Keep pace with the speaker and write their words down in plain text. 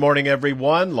Morning,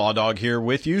 everyone. Law Dog here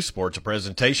with you. Sports a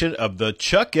presentation of the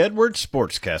Chuck Edwards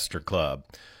Sportscaster Club.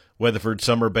 Weatherford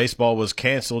Summer Baseball was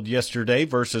canceled yesterday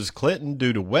versus Clinton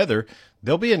due to weather.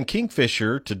 They'll be in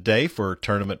Kingfisher today for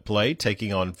tournament play,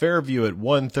 taking on Fairview at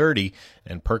 1:30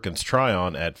 and Perkins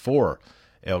Tryon at 4.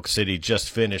 Elk City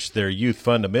just finished their youth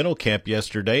fundamental camp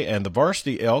yesterday, and the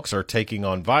varsity Elks are taking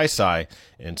on Vici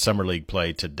in Summer League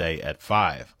play today at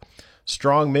 5.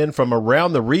 Strong men from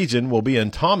around the region will be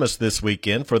in Thomas this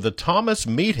weekend for the Thomas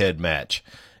Meathead match.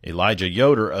 Elijah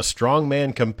Yoder, a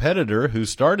strongman competitor who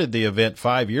started the event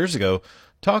 5 years ago,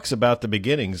 talks about the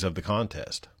beginnings of the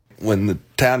contest. When the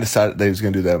town decided they was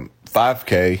going to do that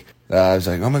 5K, I was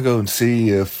like, I'm going to go and see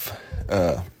if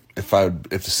the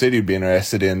city would be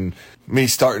interested in me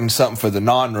starting something for the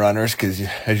non-runners, because,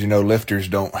 as you know, lifters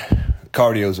don't –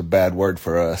 cardio is a bad word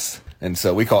for us. And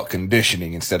so we call it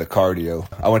conditioning instead of cardio.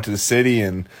 I went to the city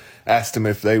and asked them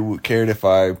if they cared if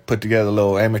I put together a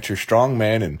little amateur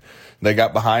strongman, and they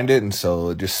got behind it, and so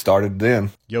it just started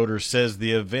then. Yoder says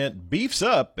the event beefs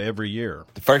up every year.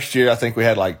 The first year, I think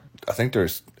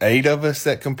there's 8 of us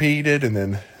that competed, and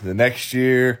then the next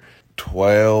year,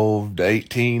 12 to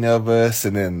 18 of us,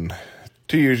 and then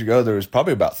 2 years ago, there was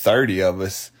probably about 30 of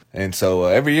us. And so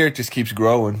every year it just keeps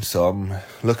growing. So I'm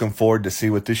looking forward to see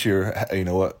what this year,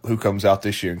 who comes out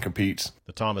this year and competes.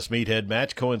 The Thomas Meathead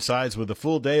match coincides with a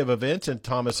full day of events in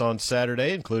Thomas on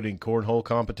Saturday, including cornhole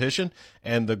competition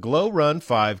and the Glow Run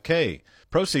 5K.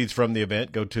 Proceeds from the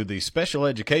event go to the Special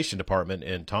Education Department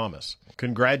in Thomas.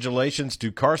 Congratulations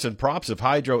to Carson Props of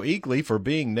Hydro Eagley for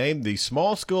being named the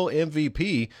Small School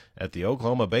MVP at the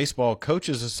Oklahoma Baseball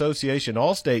Coaches Association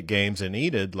All-State Games in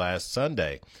Enid last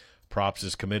Sunday. Props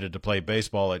is committed to play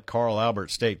baseball at Carl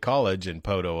Albert State College in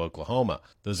Poteau, Oklahoma.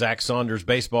 The Zach Saunders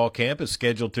baseball camp is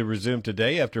scheduled to resume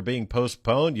today after being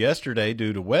postponed yesterday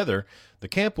due to weather. The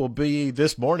camp will be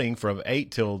this morning from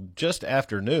 8 till just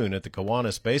after noon at the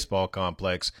Kiwanis Baseball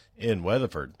Complex in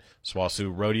Weatherford. SWOSU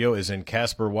Rodeo is in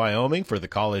Casper, Wyoming for the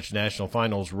College National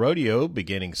Finals Rodeo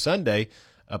beginning Sunday.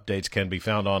 Updates can be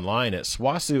found online at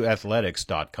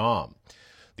SWOSUathletics.com.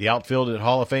 The outfield at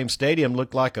Hall of Fame Stadium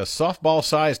looked like a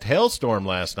softball-sized hailstorm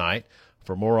last night.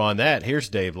 For more on that, here's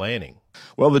Dave Lanning.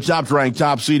 Well, the top-ranked,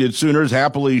 top-seeded Sooners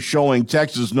happily showing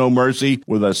Texas no mercy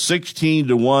with a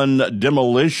 16-1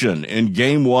 demolition in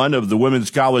Game 1 of the Women's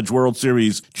College World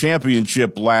Series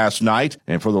Championship last night.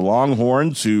 And for the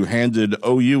Longhorns, who handed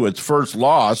OU its first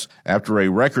loss after a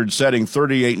record-setting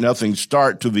 38-0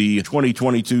 start to the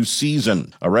 2022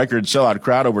 season. A record sellout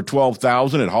crowd over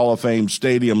 12,000 at Hall of Fame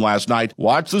Stadium last night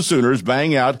watched the Sooners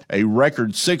bang out a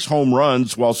record 6 home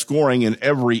runs while scoring in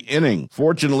every inning.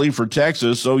 Fortunately for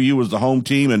Texas, OU was the home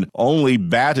team and only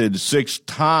batted 6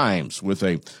 times. With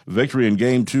a victory in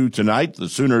Game 2 tonight, the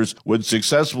Sooners would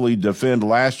successfully defend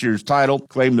last year's title,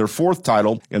 claim their 4th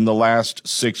title in the last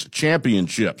 6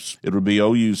 championships. It would be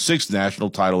OU's 6th national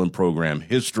title in program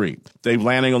history. Dave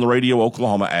Lanning on the Radio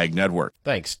Oklahoma Ag Network.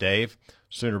 Thanks, Dave.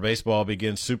 Sooner baseball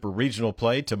begins Super Regional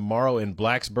play tomorrow in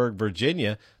Blacksburg,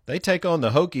 Virginia. They take on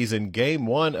the Hokies in Game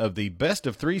 1 of the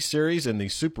best-of-3 series in the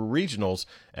Super Regionals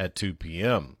at 2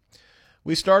 p.m.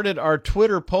 We started our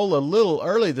Twitter poll a little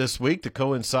early this week to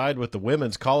coincide with the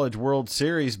Women's College World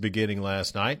Series beginning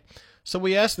last night. So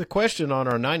we asked the question on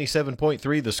our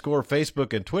 97.3 The Score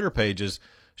Facebook and Twitter pages,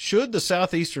 should the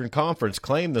Southeastern Conference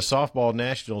claim the softball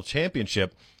national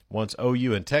championship once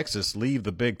OU and Texas leave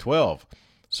the Big 12?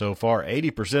 So far,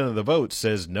 80% of the vote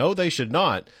says no, they should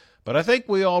not. But I think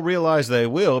we all realize they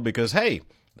will because, hey,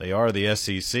 they are the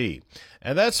SEC.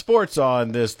 And that's sports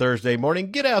on this Thursday morning.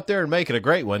 Get out there and make it a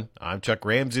great one. I'm Chuck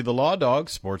Ramsey, the Law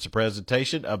Dog. Sports a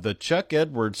presentation of the Chuck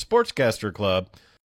Edwards Sportscaster Club.